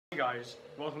guys,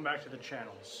 welcome back to the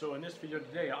channel. So in this video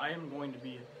today I am going to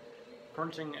be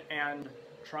printing and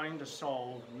trying to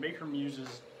solve Maker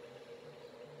Muses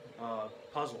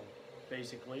puzzle,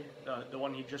 basically, the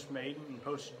one he just made and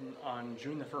posted on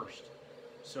June the 1st.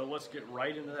 So let's get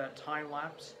right into that time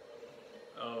lapse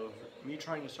of me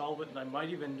trying to solve it, and I might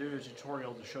even do a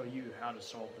tutorial to show you how to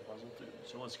solve the puzzle too.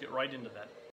 So let's get right into that.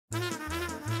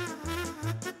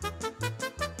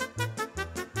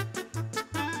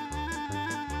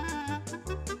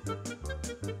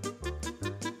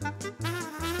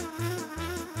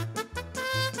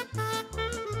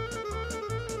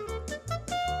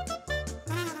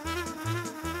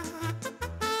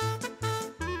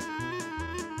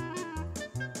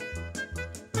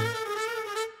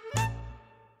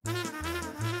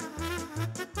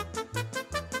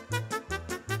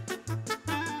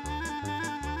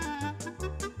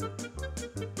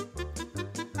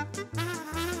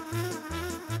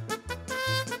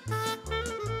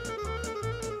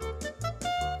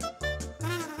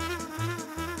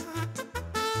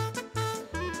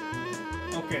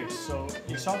 Okay, so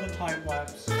you saw the time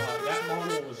lapse. That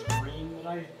model was green that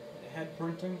I had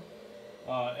printing,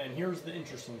 and here's the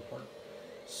interesting part.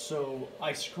 So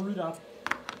I screwed up,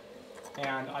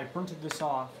 and I printed this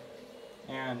off,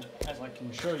 and as I can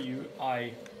show you,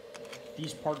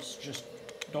 these parts just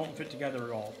don't fit together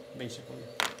at all, basically.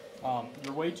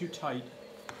 They're way too tight,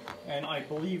 and I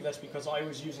believe that's because I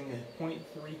was using a 0.3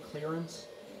 clearance,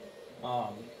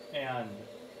 and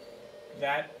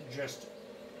that just,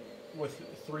 with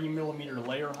 3mm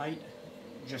layer height,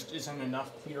 just isn't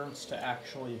enough clearance to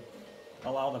actually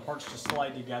allow the parts to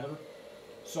slide together.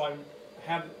 So I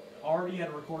already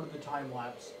had recorded the time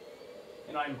lapse,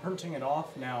 and I'm printing it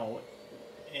off now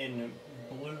in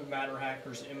blue Matter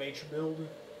Hackers image build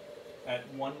at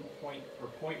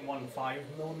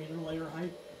 0.15mm layer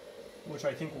height, which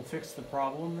I think will fix the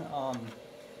problem.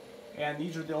 And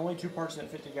these are the only two parts that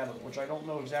fit together, which I don't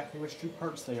know exactly which two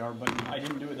parts they are, but I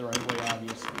didn't do it the right way,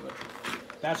 obviously. But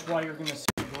that's why you're going to see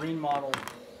the green model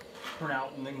print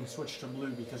out and then switch to blue,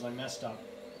 because I messed up.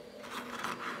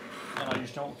 And I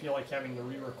just don't feel like having to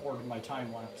re-record my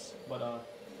time lapse. But,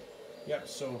 yep,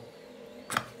 so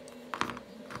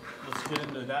let's get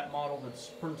into that model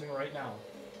that's printing right now.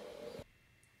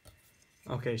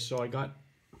 Okay, so I got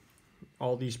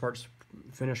all these parts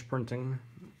finished printing,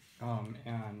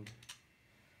 and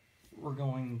we're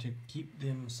going to keep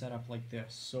them set up like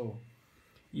this. So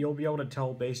you'll be able to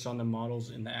tell based on the models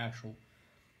in the actual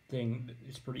thing.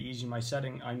 It's pretty easy. My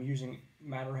setting, I'm using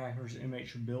Matter Hackers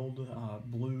image build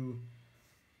blue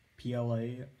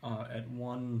PLA at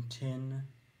 110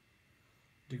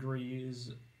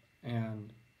 degrees,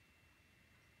 and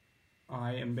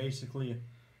I am basically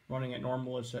running it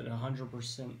normal. It's at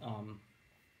 100%.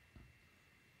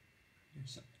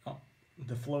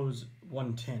 The flow's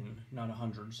 110, not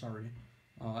 100, sorry.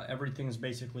 Everything's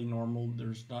basically normal.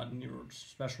 There's not new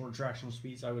special retraction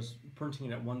speeds. I was printing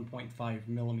it at 1.5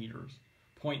 millimeters,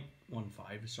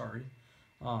 0.15, sorry.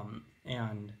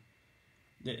 And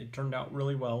it turned out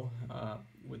really well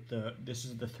with this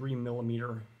is the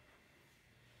 3mm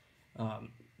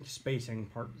spacing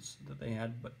parts that they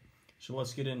had. But so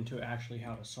let's get into actually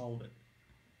how to solve it,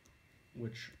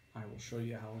 which I will show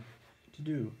you how to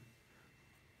do.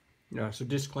 So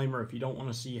disclaimer, if you don't want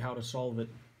to see how to solve it,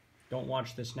 don't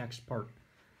watch this next part,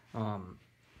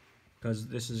 because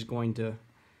this is going to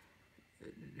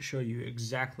show you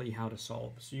exactly how to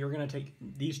solve. So you're going to take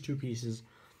these two pieces,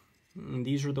 and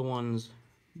these are the ones,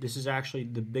 this is actually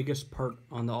the biggest part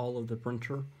on all of the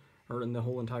printer, or in the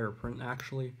whole entire print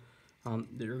actually,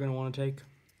 that you're going to want to take.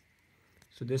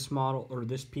 So this model, or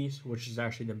this piece, which is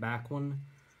actually the back one,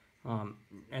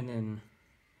 and then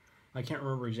I can't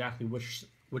remember exactly which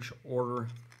order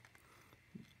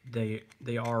they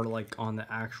are, like, on the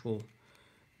actual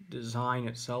design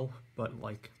itself, but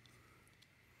like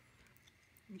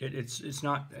it's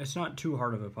not too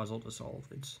hard of a puzzle to solve.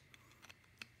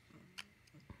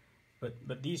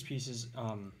 But these pieces,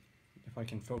 if I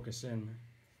can focus in,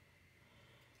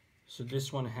 so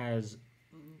this one has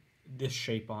this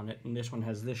shape on it, and this one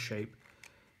has this shape.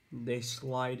 They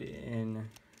slide in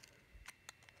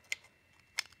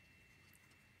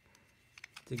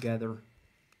together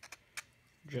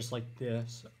just like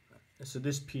this. So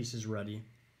this piece is ready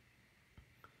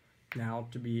now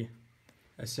to be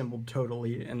assembled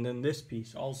totally, and then this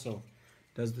piece also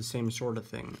does the same sort of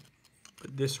thing,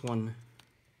 but this one,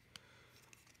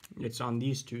 it's on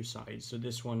these two sides. So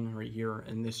this one right here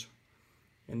and this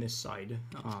side,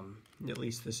 at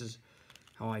least this is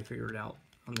how I figured it out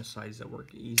on the sides that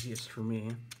work easiest for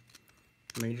me.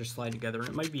 They just slide together, and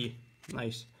it might be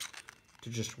nice to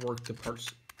just work the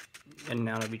parts in and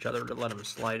out of each other to let them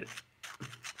slide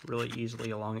really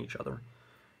easily along each other.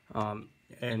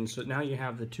 And so now you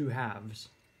have the two halves,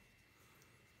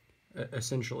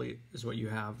 essentially, is what you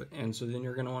have. And so then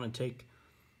you're going to want to take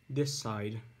this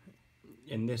side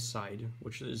and this side,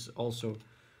 which is also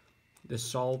the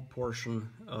solid portion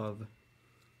of,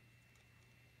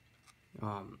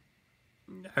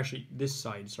 actually this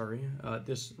side, sorry,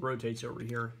 this rotates over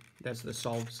here. That's the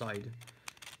solid side.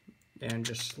 And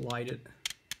just slide it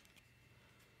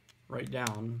right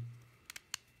down.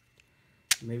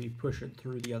 Maybe push it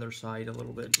through the other side a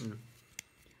little bit, and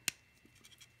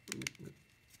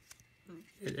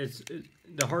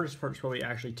the hardest part is probably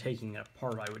actually taking it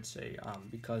apart, I would say,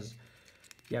 because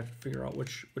you have to figure out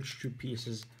which two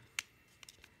pieces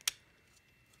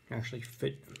actually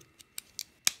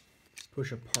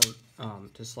push apart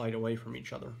to slide away from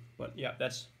each other. But yeah,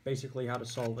 that's basically how to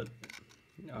solve it.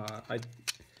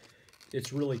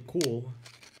 It's really cool,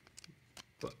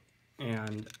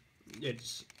 and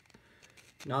it's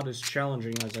not as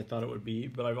challenging as I thought it would be,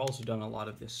 but I've also done a lot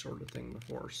of this sort of thing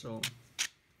before, so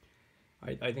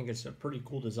I think it's a pretty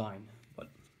cool design. But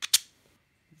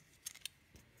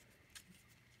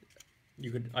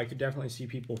I could definitely see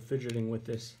people fidgeting with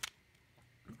this,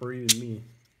 or even me,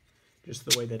 just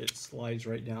the way that it slides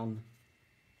right down.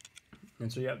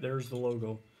 And so yeah, there's the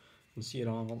logo. You can see it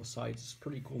on all the sides. It's a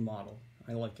pretty cool model.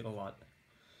 I like it a lot.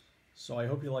 So I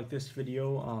hope you like this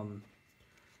video.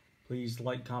 Please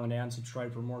like, comment, and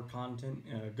subscribe for more content.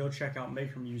 Go check out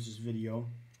Maker Muse's video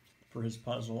for his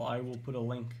puzzle. I will put a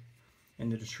link in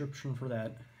the description for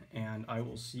that, and I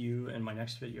will see you in my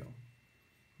next video.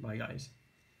 Bye, guys.